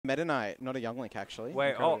Meta Knight, not a Young Link, actually.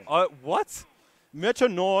 Wait, Incredible. what? Meta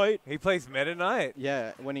Knight. He plays Meta Knight?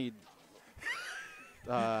 Yeah, when he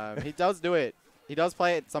does do it. He does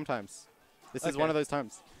play it sometimes. This is one of those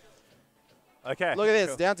times. Okay. Look at this.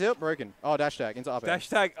 Cool. Down tilt, broken. Oh, dash tag into up air. Dash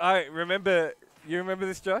tag. I remember. You remember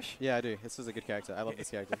this, Josh? Yeah, I do. This was a good character. I love this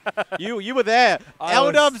character. you were there.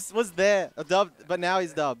 Dubs was there. But now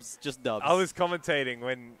he's Dubs. Just Dubs. I was commentating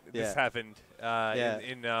when this happened. In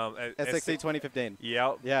SXC 2015.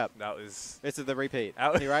 Yep. Yeah. That was. This is the repeat.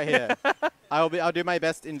 Right here. I'll do my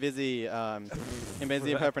best in Vizzy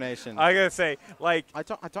impersonation. I gotta say, like, I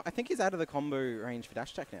think he's out of the combo range for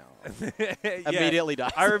dash tech now. Yeah. Immediately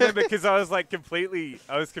dies. I remember because I was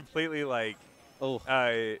completely like,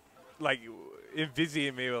 like Vizzy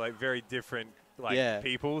and me were like very different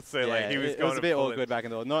people. So like he was it was a bit awkward back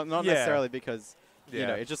and forth. Not necessarily because you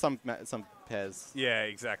know, it's just some pairs. Yeah,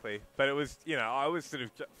 exactly. But it was, you know, I was sort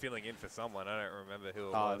of filling in for someone. I don't remember who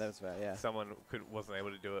it was. Oh, that was fair, yeah. Someone wasn't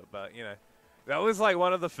able to do it, but, you know. That was like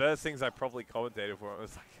one of the first things I probably commentated for. It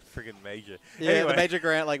was like a friggin' major. Yeah, anyway. the major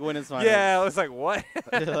grant, like winners finals. Yeah, I was like, what?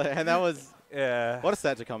 And that was what a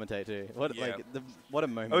set to commentate too. What what a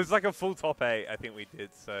moment. It was like a full top 8, I think we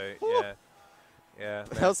did. So yeah.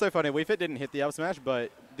 That was so funny. Wii Fit didn't hit the up smash,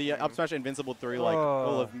 but the up smash invincible through like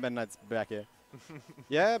all of Meta Knight's back here.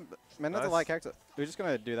 Yeah, Meta Knight's a light character. We're just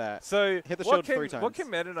gonna do that. So hit the shield 3 times. What can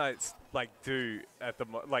Meta Knight like do at the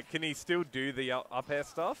can he still do the up air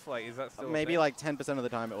stuff? Like, is that still maybe like 10% of the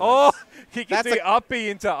time it works? Oh, he can do up B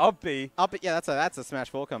into up B. Up, yeah, that's a smash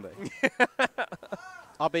 4 combo.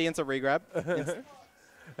 Up B into regrab.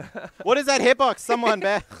 What is that hitbox? Someone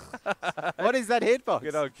bear. What is that hitbox?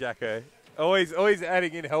 Good old Jacko. Always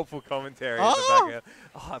adding in helpful commentary in the background.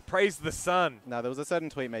 Oh, praise the sun. No, there was a certain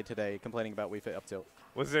tweet made today complaining about Wii Fit up tilt.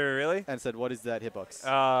 Was there really? And said, what is that hitbox?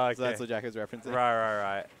 Oh, okay. So that's what Jacko's referencing.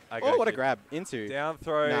 Right. Oh, what a grab. Into. Down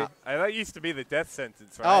throw. Nah. That used to be the death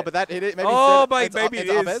sentence, right? Oh, but that hit it. Maybe maybe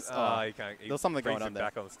it is. Oh, you can't. There's something going on there.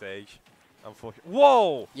 Back on stage. Unfortunately.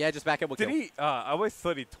 Whoa! Yeah, just back up will kill. Did he? I always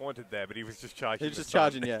thought he taunted there, but he was just charging. He was just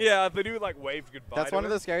charging, yeah. Yeah, but he would like wave goodbye. That's one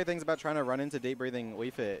of the scary things about trying to run into deep breathing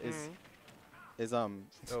Wii Fit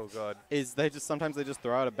oh god. Is sometimes they just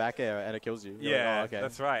throw out a back air and it kills you. You're Yeah, like, oh, okay.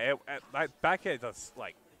 that's right. Back air does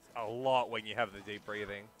like a lot when you have the deep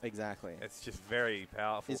breathing. Exactly. It's just very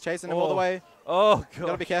powerful. He's chasing him all the way. Oh god. You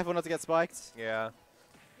gotta be careful not to get spiked. Yeah.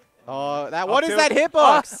 Oh, what is that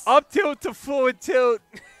hitbox? Up tilt to forward tilt.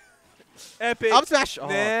 Epic. Up smash. Oh,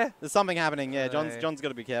 nah. There's something happening. Yeah, John's got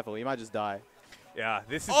to be careful. He might just die. Yeah,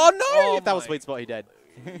 this is. Oh no! If that was sweet spot, he dead.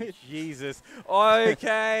 Jesus.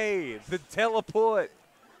 Okay. The teleport.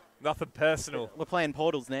 Nothing personal. We're playing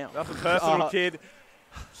Portals now. Nothing personal, kid.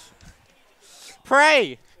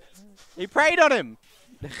 Pray. He prayed on him.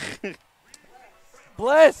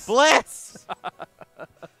 Bless. Bless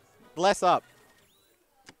up.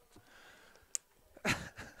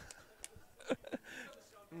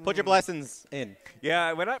 Put your blessings in.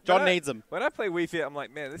 Yeah, John needs them. When I play Wii Fit, I'm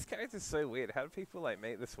like, man, this character's so weird. How do people like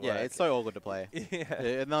make this work? Yeah, it's so awkward to play.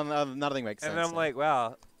 Yeah. Nothing makes sense. And then I'm like,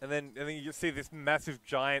 wow. And then you just see this massive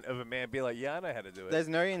giant of a man be like, yeah, I know how to do it. There's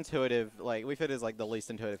no intuitive, like, Wii Fit is like the least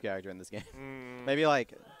intuitive character in this game. Maybe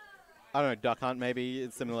like, I don't know, Duck Hunt maybe.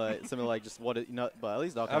 It's similar like just what it, but at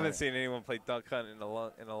least Duck Hunt. I haven't seen anyone play Duck Hunt in a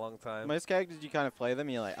long time. Most characters, you kind of play them,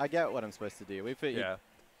 you're like, I get what I'm supposed to do. Wii Fit, you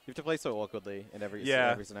have to play so awkwardly in every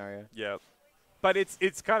scenario. Yeah. But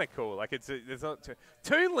it's kind of cool. Like there's not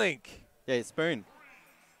Toon Link. Yeah, Spoon.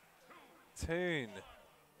 Toon.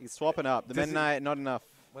 He's swapping up. The Meta Knight, not enough.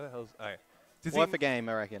 What the hell's Worth a game,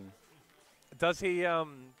 I reckon. Does he have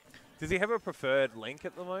a preferred Link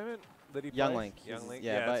at the moment that he plays? Young Link.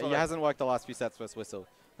 Yeah, but he hasn't worked the last few sets with Whissle.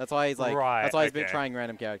 That's why he's like. That's why he's been trying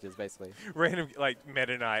random characters, basically. Random like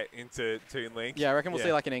Meta Knight into Toon Link. Yeah, I reckon we'll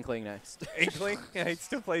see like an Inkling next. Inkling? Yeah, he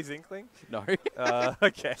still plays Inkling. No.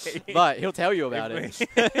 Okay. But he'll tell you about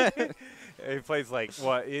it. He plays like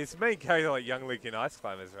what? His main character like Young Link in Ice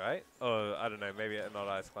Climbers, right? Or I don't know, maybe not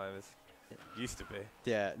Ice Climbers. Used to be.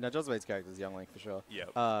 Yeah, no, John's Wade's character is Young Link for sure.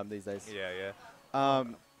 Yeah. These days. Yeah.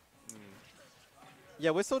 Yeah,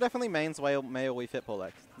 Whissle definitely mains male Wii Fit pull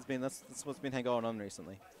deck. That's what's been going on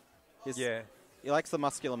recently. He likes the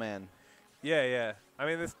muscular man. Yeah. I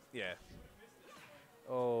mean, this. Yeah.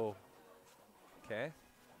 Oh. Okay.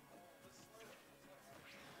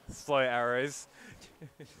 Slow arrows.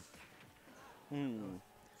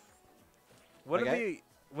 What did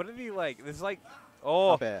he like? There's like.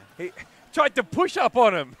 Oh. He tried to push up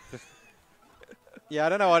on him. Yeah, I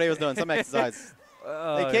don't know what he was doing. Some exercise.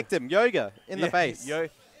 They kicked him. Yoga in the face.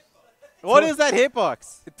 What is that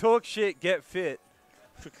hitbox? Talk shit, get fit.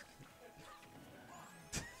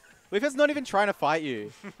 Weaver's not even trying to fight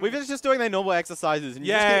you. Weaver's just doing their normal exercises. And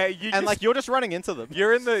you're just running into them.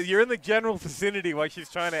 You're in the general vicinity while she's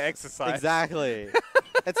trying to exercise. Exactly.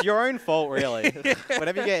 It's your own fault, really.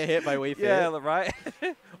 Whenever you get hit by Wii Fit. Yeah, right.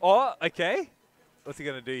 Oh, okay. What's he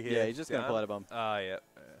gonna do here? Yeah, he's just gonna pull out a bomb. Oh, yeah.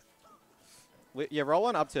 Yeah, roll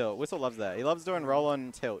on up tilt. Whissle loves that. He loves doing roll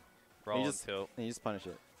on tilt. Roll on tilt. And you just punish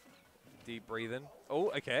it. Deep breathing.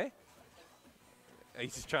 Oh, okay.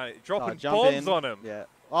 He's just trying to dropping jump bombs in. on him. Yeah.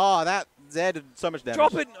 Oh, that Zed did so much damage.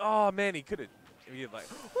 Dropping. Oh man, he could have. Like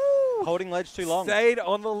holding ledge too long. Stayed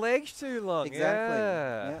on the ledge too long.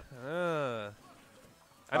 Exactly. Yeah.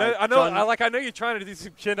 I know you're trying to do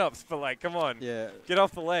some chin-ups, but like, come on. Yeah. Get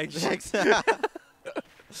off the ledge.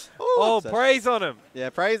 Oh, praise on him. Yeah,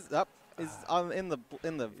 praise up. He's in the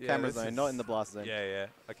camera zone, not in the blast zone. Yeah.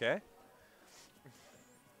 Okay.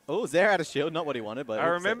 Oh, Zare had a shield, not what he wanted, but I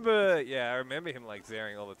remember him like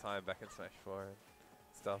Zaring all the time back in Smash 4 and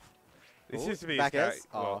stuff. This used to be back his S?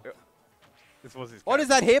 well, this was his What is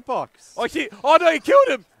that hitbox? Oh shit! Oh no, he killed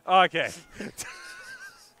him! Oh, okay.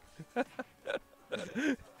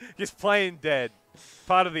 Just playing dead.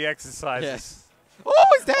 Part of the exercise. Yes. Oh,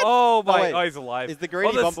 he's dead! Oh my! Oh, he's alive. Is the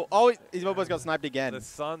greedy bumble? Oh, his bumble's got sniped again. The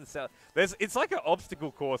sun's out. It's like an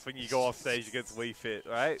obstacle course when you go off stage against Wii Fit,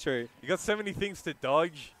 right? True. You got so many things to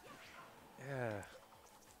dodge. Yeah.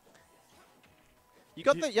 You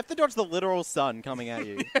have to dodge the literal sun coming at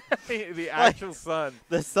you. The actual sun.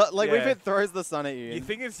 The sun, Wii Fit throws the sun at you. You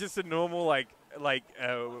think it's just a normal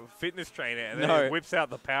fitness trainer, and then it whips out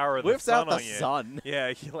the power of the sun on you. Whips out the sun.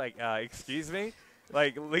 Yeah, you're like, excuse me.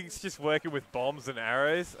 Like Link's just working with bombs and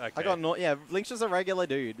arrows. Okay. I got Link's just a regular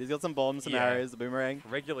dude. He's got some bombs and arrows, the boomerang.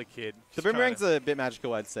 Regular kid. The boomerang's a bit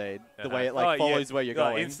magical, I'd say. The way it follows where you're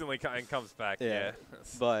going. Instantly and comes back. Yeah.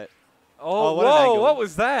 But what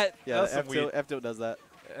was that? Yeah, F tilt does that.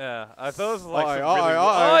 Yeah, I thought it was like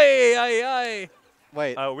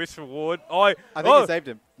Wait. Wish reward. I think he saved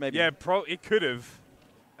him. Maybe. Yeah, it could have.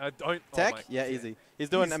 Don't. Tech? Yeah, easy. He's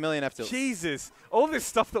doing a million F tilts. Jesus. All this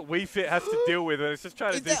stuff that Wii Fit has to deal with, and it's just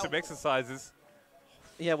trying to do some exercises.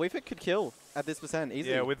 Yeah, Wii Fit could kill at this percent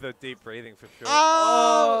easily. Yeah, with the deep breathing for sure.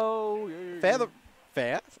 Oh!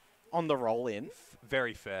 Fair on the roll in.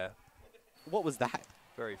 Very fair. What was that?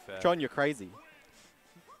 Very fair. John, you're crazy.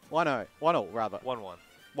 1-0. 1-0, rather. 1-1.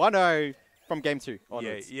 1-0 from game 2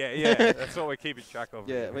 onwards. Yeah. That's what we're keeping track of.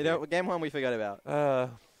 Yeah, game 1 we forgot about.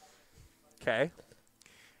 Okay.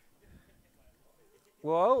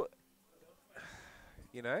 Well,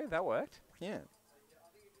 that worked. Yeah.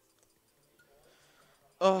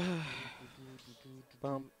 Oh.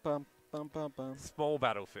 Bum, bum, bum, bum, bum. Small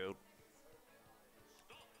battlefield.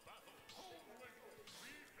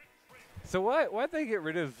 So why'd they get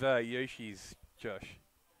rid of Yoshi's, Josh?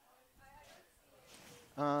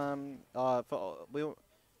 Because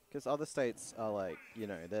other states are like,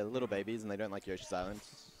 they're little babies and they don't like Yoshi's Island.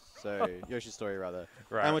 So Yoshi's Story rather.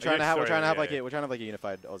 Right. And we're trying to have like a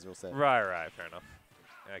unified Oz rule set. Right, fair enough.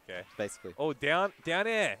 Okay. Basically. Oh, down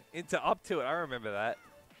air into up to it. I remember that.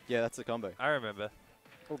 Yeah, that's a combo. I remember.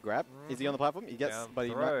 Oh, grab. Is he on the platform? He gets, but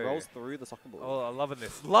he rolls through the soccer ball. Oh, I'm loving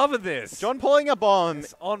this. Loving this. John pulling a bomb.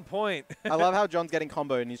 It's on point. I love how John's getting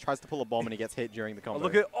comboed and he tries to pull a bomb and he gets hit during the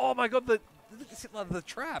combo. Oh my god, the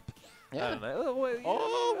trap. Yeah. I don't know.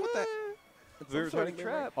 What the? It's a returning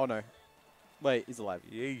trap. Oh no. Wait, he's alive.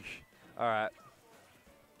 Yeesh. All right.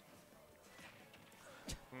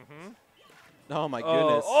 Oh my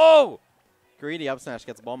goodness. Oh! Greedy up smash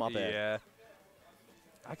gets a bomb up there. Yeah.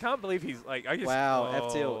 I can't believe he's like. Wow,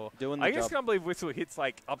 F tilt doing the job. I just can't believe Whissle hits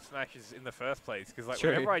like up smashes in the first place because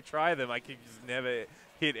whenever I try them, I can just never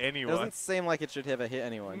hit anyone. It doesn't seem like it should ever hit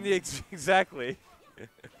anyone. Yeah, exactly.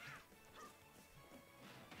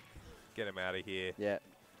 Get him out of here. Yeah.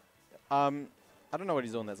 I don't know what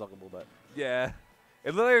he's doing that soccer ball, but yeah,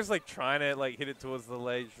 it literally was like trying to hit it towards the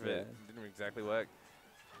ledge, but it didn't exactly work.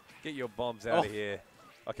 Get your bombs out of here.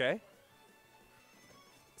 Okay.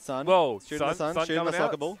 Sun. Whoa, shooting the sun, shooting the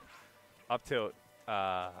soccer ball. Up tilt.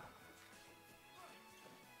 Yeah.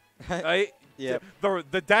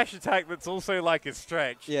 The dash attack that's also like a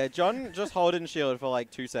stretch. Yeah, John just holding shield for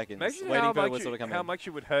like 2 seconds, waiting for the Whissle to come in. How much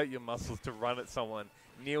it would hurt your muscles to run at someone,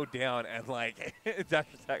 kneel down, and dash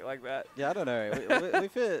attack like that. Yeah, I don't know. We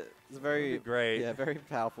fit is very great. Yeah, very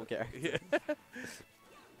powerful character. Yeah.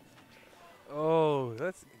 Oh,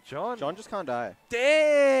 that's John. John just can't die.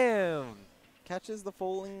 Damn. Catches the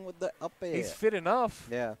falling with the up air. He's fit enough.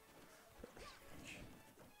 Yeah.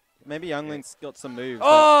 Maybe Youngling's got some moves.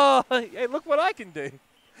 Oh, hey, look what I can do.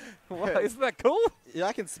 Isn't that cool? Yeah,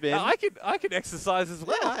 I can spin. I can exercise as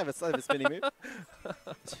well. Yeah, I have a spinning move.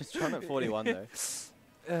 Just trying at 41 though.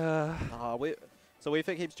 So Wii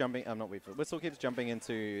Fit keeps jumping. Not Wii Fit. Whissle keeps jumping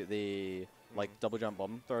into the like double jump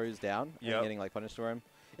bomb throws down and getting like punished for him.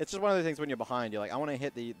 It's just one of those things when you're behind, you're like, I want to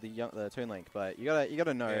hit the Toon link, but you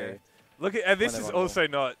gotta know. Yeah. Look at, and this is also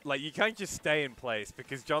not like you can't just stay in place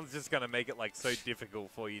because John's just gonna make it like so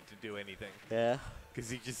difficult for you to do anything. Yeah.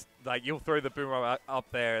 Because you just like you'll throw the boomerang up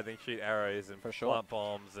there and then shoot arrows and plant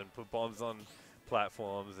bombs and put bombs on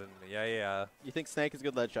platforms and yeah. You think Snake is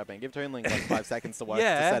good ledge jumping? Give Toon Link like 5 seconds to work to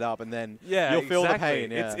set up, and then you'll feel the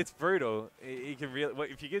pain. Yeah. It's brutal. He can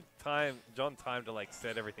really if you give John time to like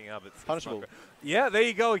set everything up, it's punishable. Yeah, there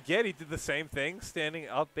you go again. He did the same thing, standing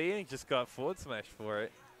up B, and just got forward smashed for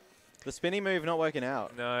it. The spinning move not working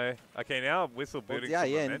out. No. Okay, now Whissle booting. Yeah,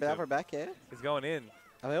 and for back air. He's going in.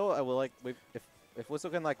 I will like if Whissle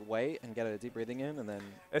can like wait and get a deep breathing in, and then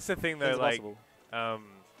that's the thing though. Like,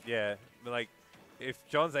 yeah, like if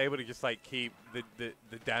John's able to just like keep the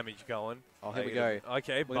damage going. Oh, here we go.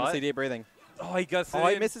 Okay, we're gonna see deep breathing. Oh, he got. Oh,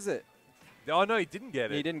 he misses it. Oh no, he didn't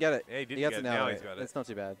get it. He didn't get it. Yeah, he didn't get it now. He's got it. It's not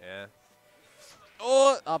too bad. Yeah.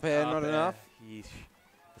 Oh, up air, not enough. Yeesh.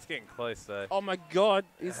 It's getting close though. Oh my God,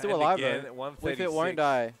 he's still alive again, though. Wii Fit won't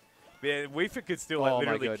die. Yeah, Wii Fit could still like,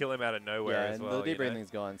 literally kill him out of nowhere as well. Yeah, the deep breathing's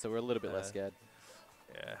gone, so we're a little bit less scared.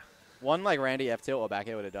 Yeah. One like Randy F tilt or back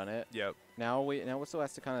air would have done it. Yep. Now Whissle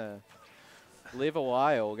has to kind of live a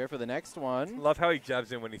while. Go for the next one. Love how he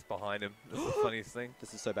jabs in when he's behind him. That's the funniest thing.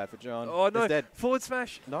 This is so bad for John. Oh no! He's dead. Forward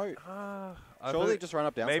smash. No. Surely just run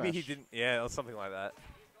up down. Maybe smash. he didn't. Yeah, or something like that.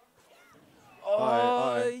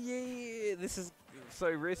 Oh yeah! This is so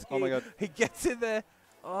risky. Oh my God! He gets in there.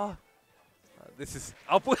 Oh, this is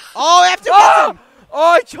upward. Oh, F tilt!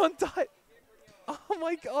 Oh, John died. Oh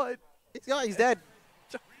my God! He's dead.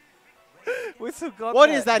 Whissle got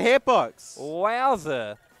What is that hitbox?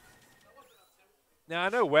 Wowzer. Now I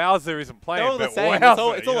know Wowzer isn't playing, they're all but the same.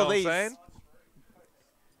 Wowzer, It's all you know of these. what I'm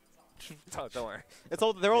saying? Don't worry.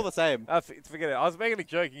 They're all the same. Forget it. I was making a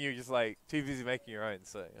joke and you were just like too busy making your own.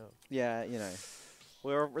 So yeah, you know,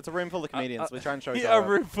 it's a room full of comedians. We're trying to show a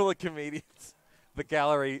room full of comedians. The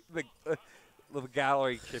gallery, the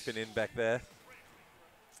gallery chipping in back there.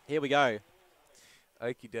 Here we go.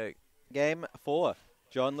 Okie doke. Game 4.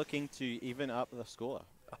 John looking to even up the score.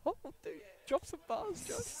 Oh, dude, drop some bars,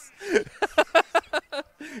 John.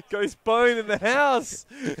 Goes bone in the house.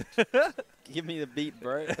 Give me the beat,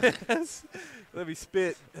 bro. Let me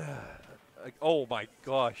spit. Oh my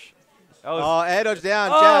gosh. Air dodge down,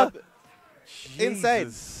 jab. Jesus.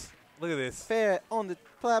 Insane. Look at this. Fair on the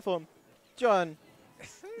platform. John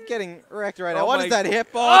getting wrecked right now. Oh what is that hip?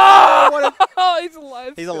 He's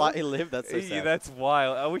alive. He's alive. He lived. That's so sad. That's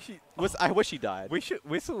wild. I wish he died.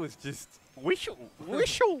 Whissle was just Whissle.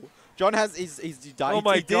 John has he died. Oh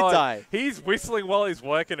my he God. did die. He's whistling while he's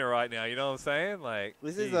working it right now. You know what I'm saying? Like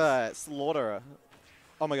this is a slaughterer.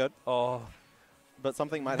 Oh my God. Oh. But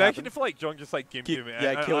something might Imagine happen. if like John just like gimped him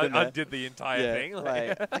and killed him undid the entire thing.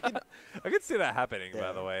 Like, I could see that happening.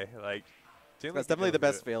 By the way, like that's definitely the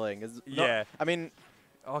best feeling. I mean.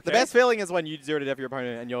 Okay. The best feeling is when you 0-to-death your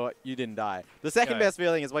opponent and you didn't die. The second best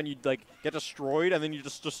feeling is when you like get destroyed and then you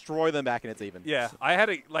just destroy them back and it's even. Yeah, I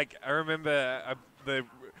remember the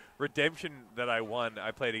redemption that I won.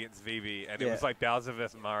 I played against VB and it was like Bowser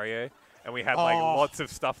vs Mario, and we had like lots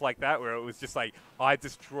of stuff like that where it was just like I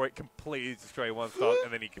completely destroy one stock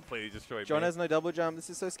and then he completely destroyed John me. has no double jump.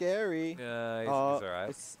 This is so scary. Yeah, he's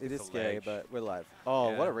alright. It is scary, but we're live.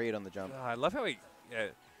 Oh, what a read on the jump. I love how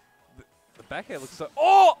the back air looks so.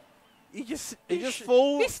 Oh! He just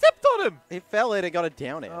full. He stepped on him. He fell in and got a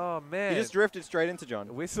down air. Oh man! He just drifted straight into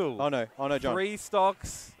John. Whissle. Oh no, John. 3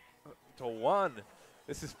 stocks to 1.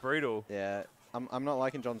 This is brutal. Yeah, I'm not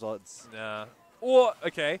liking John's odds. Nah. Or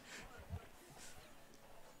okay.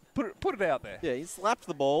 Put it out there. Yeah, he slapped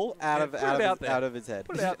the ball out of his head.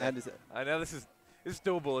 Put it out there. I know this is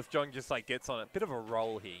doable if John just like gets on a bit of a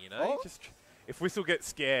roll here. You know, if Whissle gets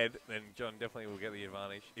scared, then John definitely will get the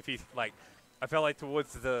advantage. If he's like, I felt like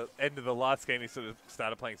towards the end of the last game, he sort of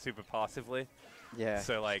started playing super passively. Yeah.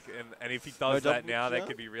 So like, and if he does that now, that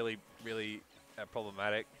could be really, really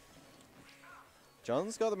problematic.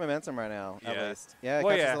 John's got the momentum right now, at least. Yeah,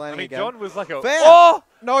 well, catches the landing again. John was like a... Fair! Oh!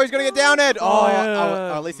 No, he's going to get down Ed!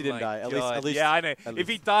 At least he didn't die. At least. Yeah, I know. If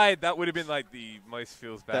he died, that would have been like the most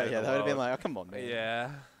feels bad. That would have been like, oh, come on, man.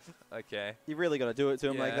 Yeah. Okay. You really got to do it to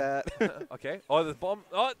him like that. Okay. Oh, the bomb.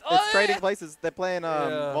 Oh, it's trading places. They're playing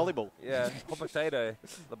volleyball. Yeah. Hot potato.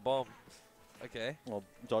 The bomb. Okay. Well,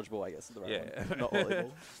 dodgeball, I guess, is the right one. Not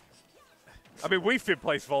volleyball. I mean, Wii Fit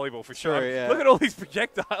plays volleyball for sure. Yeah. Look at all these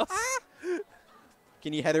projectiles.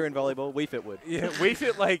 Can you header in volleyball? Wii Fit would. Yeah, Wii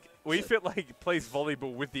Fit plays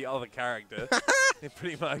volleyball with the other character.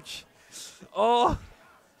 Pretty much. Oh.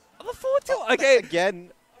 The 4-2. Okay.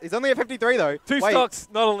 Again. He's only at 53, though. Two Wait, stocks,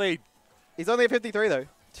 not a lead. He's only at 53, though.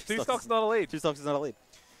 Two stocks, not a lead. 2 stocks is not a lead.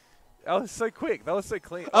 That was so quick. That was so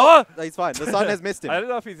clean. Oh! He's fine. The sun has missed him. I don't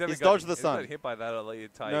know if he's ever dodged the sun. hit by that the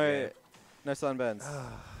entire game. No sunburns.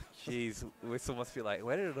 Jeez, Whissle must be like,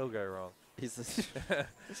 where did it all go wrong? He's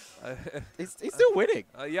still winning.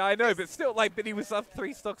 Yeah, I know, but still, but he was up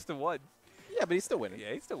 3 stocks to 1. Yeah, but he's still winning.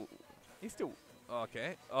 Yeah, he's still.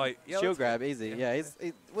 Okay. Oh, yeah. Shield grab, easy. Yeah,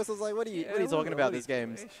 Whistle's like, what are you talking about? These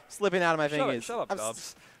games slipping out of my fingers. Shut up,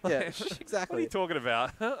 Dubs. Yeah, exactly. What are you talking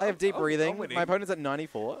about? I have deep breathing. My opponent's at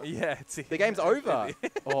 94. Yeah, the game's over.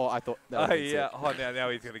 Oh, I thought. Oh yeah. Oh, now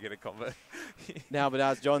he's gonna get a combo. But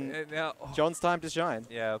now it's John. John's time to shine.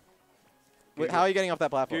 Yeah. How are you getting off that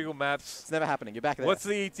platform? Google Maps. It's never happening. You're back there. What's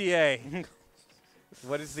the ETA?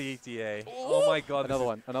 What is the ETA? Oh my God. Another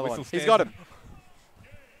one. Another one. Whissle He's got him.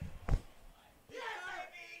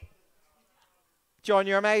 John,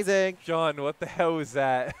 you're amazing. John, what the hell was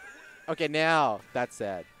that? Okay, now that's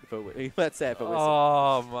sad. That's sad for Whissle.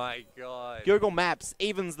 Oh my God. Google Maps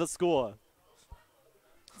evens the score.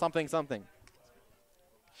 Something.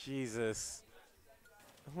 Jesus.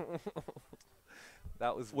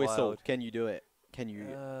 That was Whissle, wild. can you do it? Can you,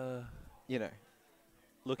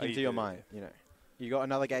 look into your mind, You got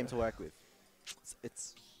another game to work with.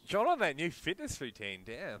 It's John on that new fitness routine,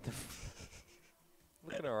 damn.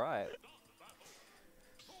 Looking all right.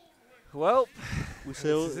 Well, this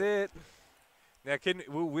is it. Now,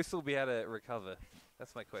 will Whissle be able to recover?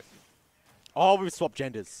 That's my question. Oh, we've swapped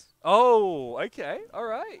genders. Oh, okay. All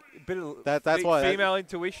right. Bit of that's why female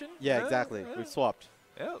intuition? Yeah, exactly. We've swapped.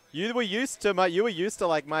 Yep. You were used to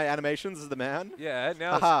my animations as the man. Yeah,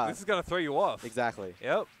 now this is going to throw you off. Exactly.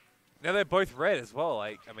 Yep. Now they're both red as well.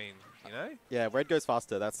 Yeah, red goes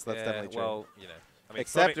faster. That's definitely true. Well,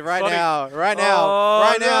 Except Sonic, right now.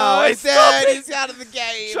 Oh, no, He's dead. He's out of the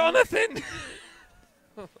game. Jonathan.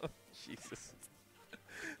 Jesus.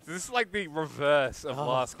 This is like the reverse of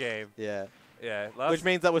last game. Yeah. Yeah. Which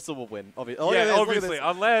means that Whissle will win. Obviously. Obviously.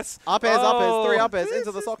 Unless. Up airs, 3 up airs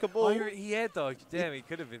into the soccer ball. Oh, he air dodged. Damn, he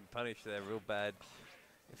could have been punished there real bad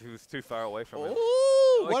if he was too far away from him.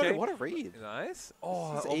 Ooh, Okay. what a read. Nice.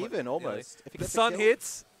 This is even, almost. If he The gets sun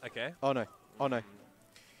hits. Okay. Oh, no.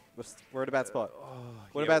 We're at a bad spot.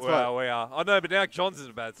 We're in a Yeah, bad spot. we are. Oh, no, but now John's in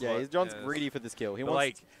a bad spot. Yeah, John's greedy for this kill. He But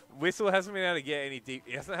wants Whissle hasn't been able to get any deep.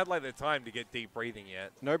 He hasn't had the time to get deep breathing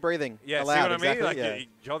yet. no breathing. Yeah, allowed, see what I mean? exactly,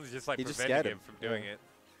 John's just He just preventing scared him from doing Yeah. it,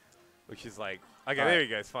 which is okay. There Alright. he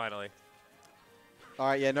goes. Finally. All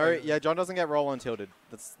right, John doesn't get roll on tilted.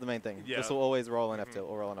 That's the main thing. Yeah. Whissle always roll on F tilt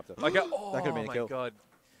or roll on up tilt. That could have been a kill. Oh my God.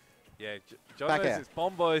 Yeah, John Back knows air. his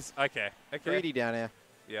bombos. Okay. Greedy down here.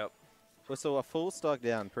 Yep. Whissle a full stock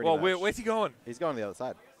down, pretty Well, much. where's he going? He's going to the other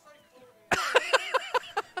side.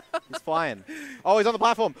 He's flying. Oh, he's on the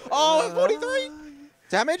platform. Oh, 43!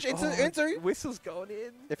 Damage into. Whistle's going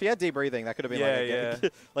in. If he had deep breathing, that could have been Yeah,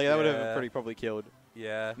 that would have probably killed.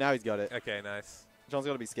 Yeah. Now he's got it. Okay, nice. John's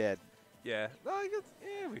got to be scared. Yeah. No,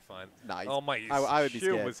 he'll be fine. Nah, Oh my! I would be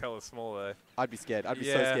shield scared. was hella small though. I'd be scared. I'd be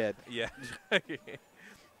so scared. Yeah.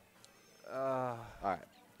 All right,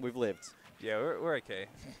 we've lived. Yeah, we're okay.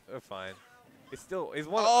 We're fine. It's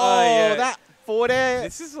one. Oh, yeah. that 40.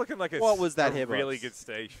 This is looking like What was that a hitbox? really good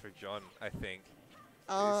stage for John, I think.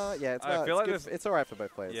 Yeah, I feel like it's all right for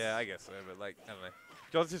both players. Yeah, I guess so, but I don't know.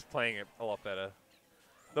 John's just playing it a lot better.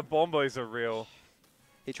 The bombos are real.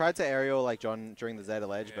 He tried to aerial John during the Zeta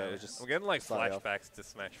ledge, but it was just. I'm getting slightly off. flashbacks to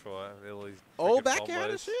Smash 4. All these Back bombos. out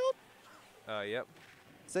of shield. Yep.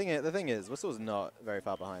 The thing is, Whistle's not very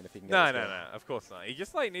far behind if he can get No, this no, of course not. He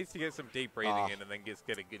just needs to get some deep breathing in and then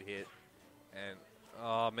get a good hit. And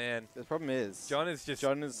oh man, the problem is John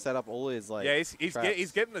has set up all his he's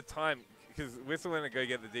getting the time because Whissle went to go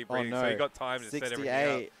get the deep breathing, so he got time to set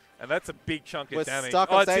everything up. And that's a big chunk of damage. Stuck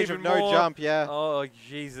on stage with no jump. Yeah. Oh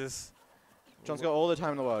Jesus. John's got all the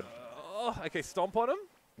time in the world. Okay, stomp on him.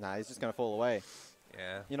 Nah, he's just gonna fall away.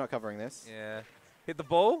 Yeah. You're not covering this. Yeah. Hit the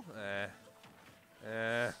ball.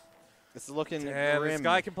 This is looking Damn, grim. this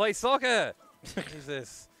guy can play soccer.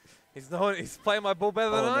 Jesus. He's playing my ball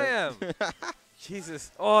better than I am.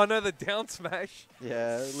 Jesus. Oh, no, the down smash.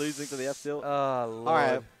 Yeah, losing to the F tilt. Oh, Lord. All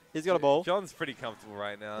right, he's got a ball. John's pretty comfortable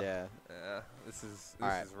right now. Yeah. This is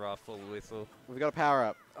rough for Whissle. We've got a power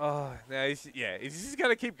up. Oh, no, he's just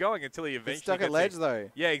going to keep going until he eventually He's stuck at ledge, though.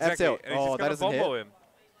 Yeah, exactly. F-tilt. And he's just going to bombo him.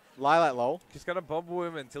 Lilac lol. Just going to bombo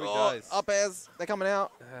him until he dies. Up airs. They're coming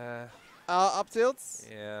out. Up tilts.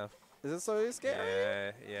 Yeah. Is this so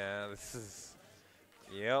scary? Yeah, this is...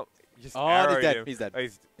 Yep. Just Oh, arrowed he's dead. him. He's dead. Oh,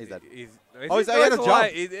 He's dead. He had a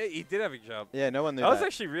jump. He did have a jump. Yeah, no one knew That was that.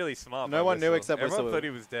 actually really smart. No one knew except Everyone Whissle. thought he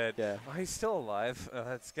was dead. Yeah. Oh, he's still alive.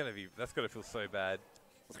 That's gonna feel so bad.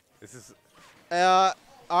 This is. All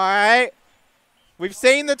right. We've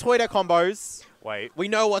seen the Twitter combos. Wait. We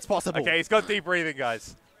know what's possible. Okay, he's got deep breathing,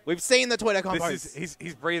 guys. We've seen the Twitter combos.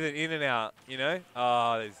 He's breathing in and out. You know.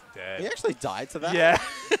 Oh, he's dead. He actually died to that. Yeah.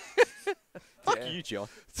 Fuck you, John.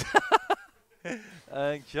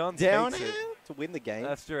 John Down takes it to win the game.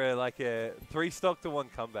 after a 3-stock to 1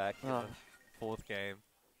 comeback in the 4th game.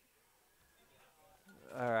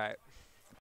 All right.